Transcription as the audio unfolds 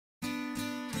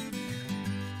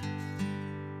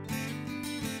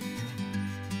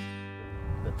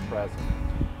present.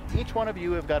 Each one of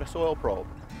you have got a soil probe.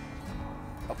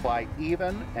 Apply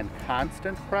even and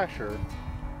constant pressure,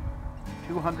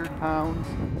 200 pounds.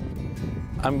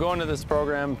 I'm going to this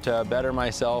program to better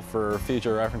myself for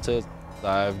future references.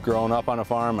 I've grown up on a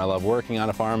farm, I love working on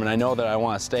a farm, and I know that I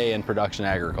want to stay in production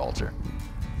agriculture.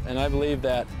 And I believe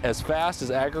that as fast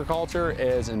as agriculture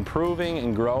is improving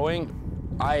and growing,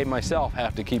 I myself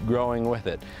have to keep growing with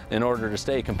it in order to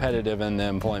stay competitive in the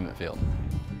employment field.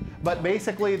 But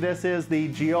basically this is the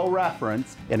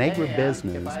geo-reference. In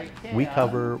agribusiness, we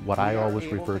cover what I always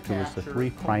refer to as the three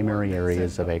primary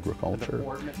areas of agriculture.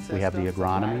 We have the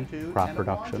agronomy, crop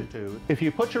production. If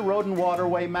you put your road and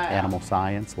waterway map, animal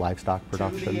science, livestock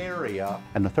production,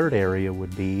 and the third area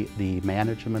would be the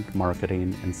management,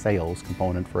 marketing, and sales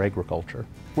component for agriculture.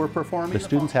 The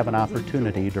students have an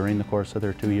opportunity during the course of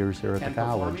their 2 years here at the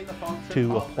college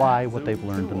to apply what they've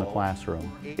learned in the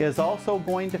classroom.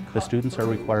 The students are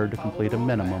required to complete a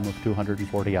minimum of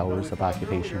 240 hours of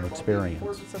occupational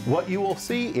experience. What you will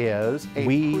see is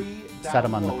we set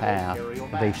them on the path,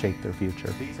 they shape their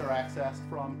future. These are accessed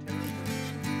from